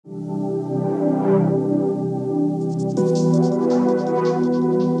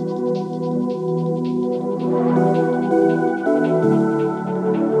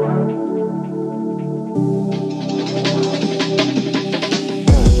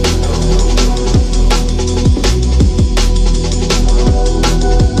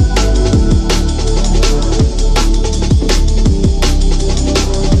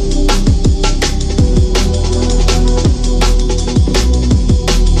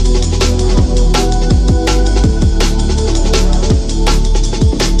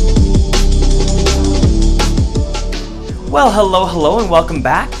Well, hello and welcome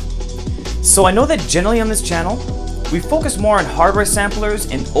back. So I know that generally on this channel, we focus more on hardware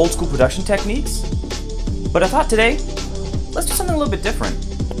samplers and old school production techniques, but I thought today, let's do something a little bit different.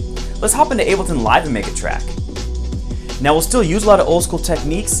 Let's hop into Ableton Live and make a track. Now we'll still use a lot of old school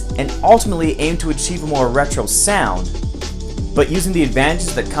techniques and ultimately aim to achieve a more retro sound, but using the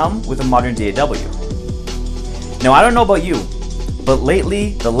advantages that come with a modern DAW. Now I don't know about you, but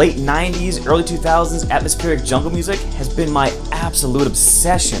lately, the late 90s, early 2000s atmospheric jungle music has been my absolute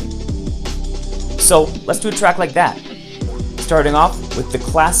obsession. So let's do a track like that. Starting off with the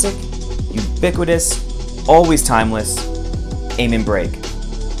classic, ubiquitous, always timeless, Amen Break.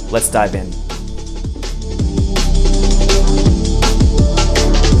 Let's dive in.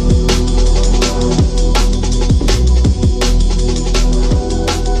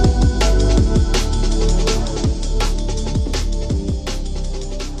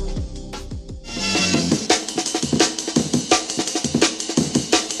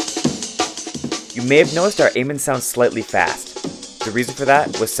 You may have noticed our Amen sounds slightly fast. The reason for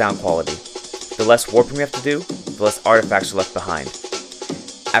that was sound quality. The less warping we have to do, the less artifacts are left behind.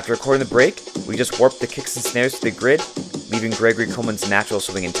 After recording the break, we just warped the kicks and snares to the grid, leaving Gregory Coleman's natural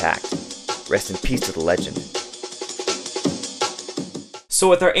swing intact. Rest in peace to the legend. So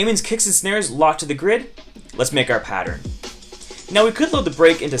with our Amen's kicks and snares locked to the grid, let's make our pattern. Now we could load the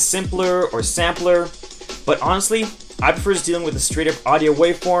break into Simpler or Sampler, but honestly, I prefer just dealing with a straight up audio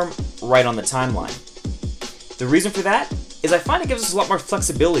waveform right on the timeline. The reason for that is I find it gives us a lot more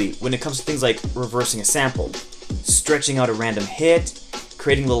flexibility when it comes to things like reversing a sample, stretching out a random hit,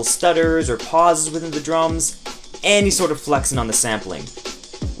 creating little stutters or pauses within the drums, any sort of flexing on the sampling,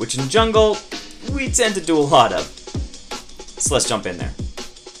 which in Jungle, we tend to do a lot of. So let's jump in there.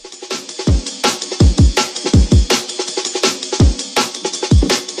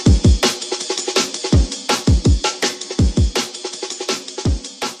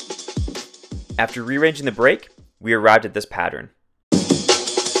 After rearranging the break, we arrived at this pattern.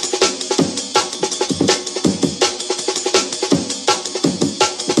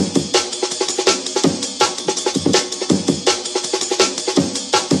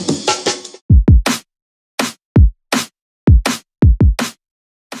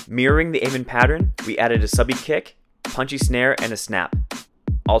 Mirroring the Amen pattern, we added a subby kick, punchy snare, and a snap.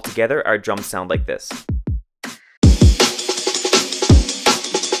 Altogether, our drums sound like this.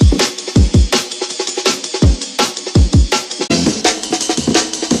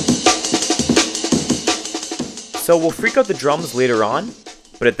 So we'll freak out the drums later on,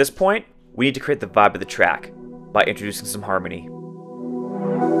 but at this point, we need to create the vibe of the track by introducing some harmony.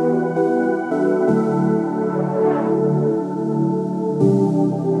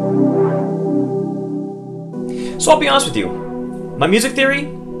 So I'll be honest with you, my music theory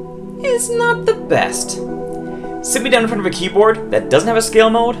is not the best. Sit me down in front of a keyboard that doesn't have a scale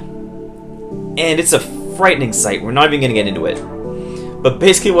mode, and it's a frightening sight. We're not even going to get into it. But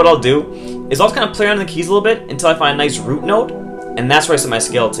basically what I'll do is I'll kind of play around the keys a little bit until I find a nice root note, and that's where I set my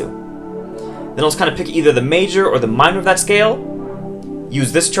scale to. Then I'll just kind of pick either the major or the minor of that scale,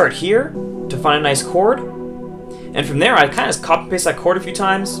 use this chart here to find a nice chord, and from there I kind of just copy paste that chord a few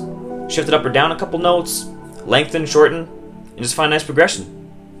times, shift it up or down a couple notes, lengthen, shorten, and just find a nice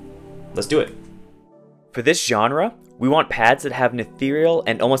progression. Let's do it. For this genre, we want pads that have an ethereal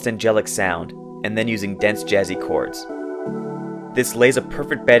and almost angelic sound, and then using dense jazzy chords. This lays a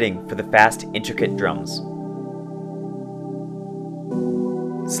perfect bedding for the fast, intricate drums.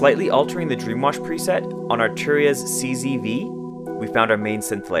 Slightly altering the Dreamwash preset on Arturia's CZV, we found our main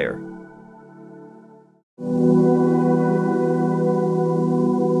synth layer.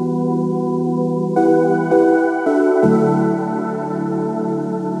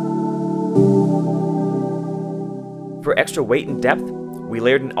 For extra weight and depth, we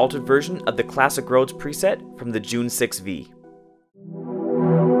layered an altered version of the Classic Roads preset from the June 6V.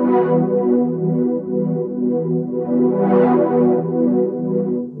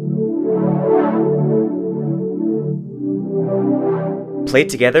 Played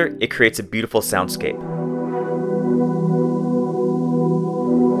together, it creates a beautiful soundscape.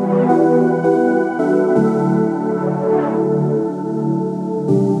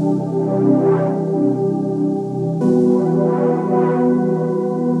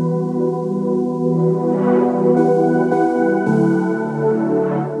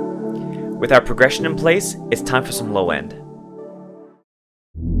 With our progression in place, it's time for some low end.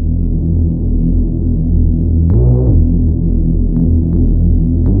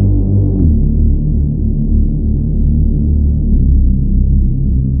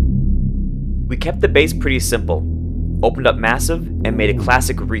 We kept the bass pretty simple, opened up massive, and made a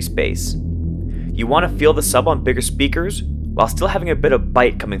classic Reese Bass. you want to feel the sub on bigger speakers while still having a bit of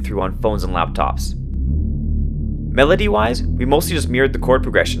bite coming through on phones and laptops. Melody-wise, we mostly just mirrored the chord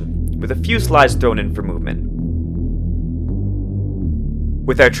progression, with a few slides thrown in for movement.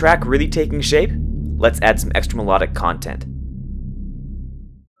 With our track really taking shape, let's add some extra melodic content.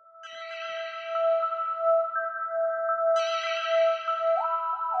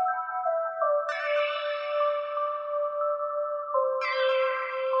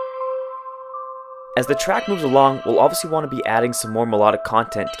 As the track moves along, we'll obviously want to be adding some more melodic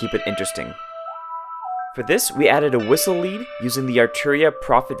content to keep it interesting. For this, we added a whistle lead using the Arturia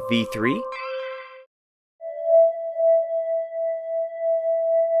Prophet V3.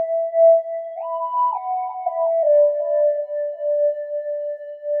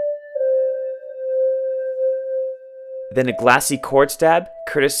 Then a glassy chord stab,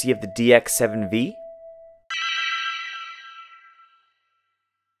 courtesy of the DX7V.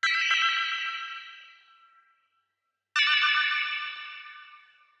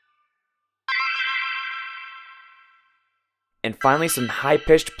 And finally some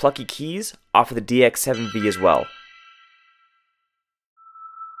high-pitched plucky keys off of the DX7V as well.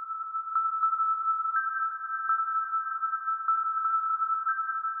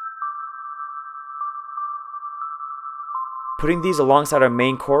 Putting these alongside our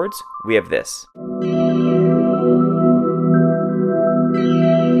main chords, we have this.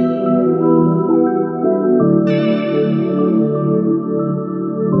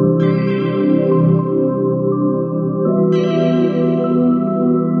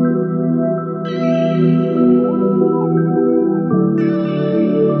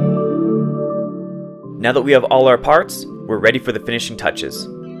 Now that we have all our parts, we're ready for the finishing touches.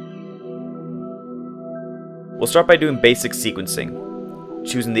 We'll start by doing basic sequencing,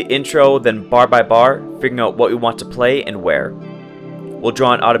 choosing the intro, then bar by bar, figuring out what we want to play and where. We'll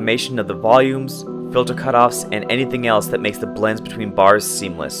draw an automation of the volumes, filter cutoffs, and anything else that makes the blends between bars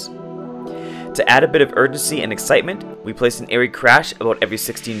seamless. To add a bit of urgency and excitement, we place an airy crash about every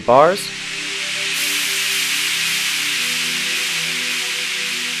 16 bars.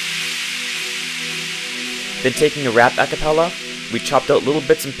 Then taking a rap acapella, we chopped out little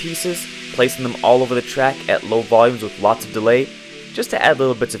bits and pieces, placing them all over the track at low volumes with lots of delay, just to add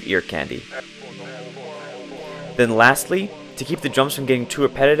little bits of ear candy. Then lastly, to keep the drums from getting too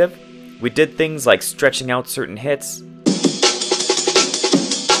repetitive, we did things like stretching out certain hits,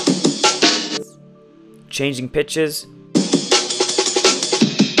 changing pitches,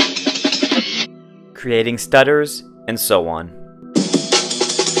 creating stutters, and so on.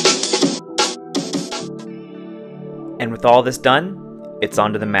 And with all this done, it's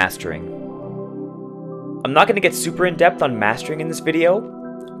on to the mastering. I'm not going to get super in depth on mastering in this video,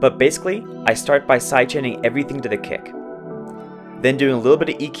 but basically, I start by sidechaining everything to the kick. Then doing a little bit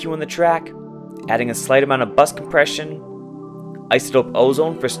of EQ on the track, adding a slight amount of bus compression, isotope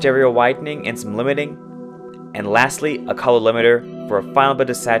ozone for stereo widening and some limiting, and lastly, a color limiter for a final bit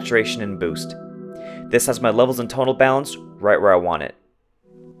of saturation and boost. This has my levels and tonal balance right where I want it.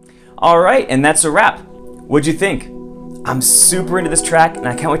 Alright, and that's a wrap. What'd you think? I'm super into this track and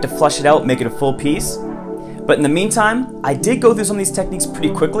I can't wait to flush it out and make it a full piece. But in the meantime, I did go through some of these techniques pretty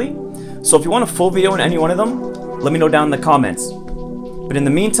quickly, so if you want a full video on any one of them, let me know down in the comments. But in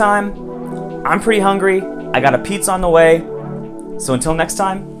the meantime, I'm pretty hungry, I got a pizza on the way, so until next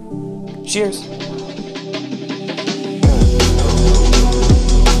time, cheers!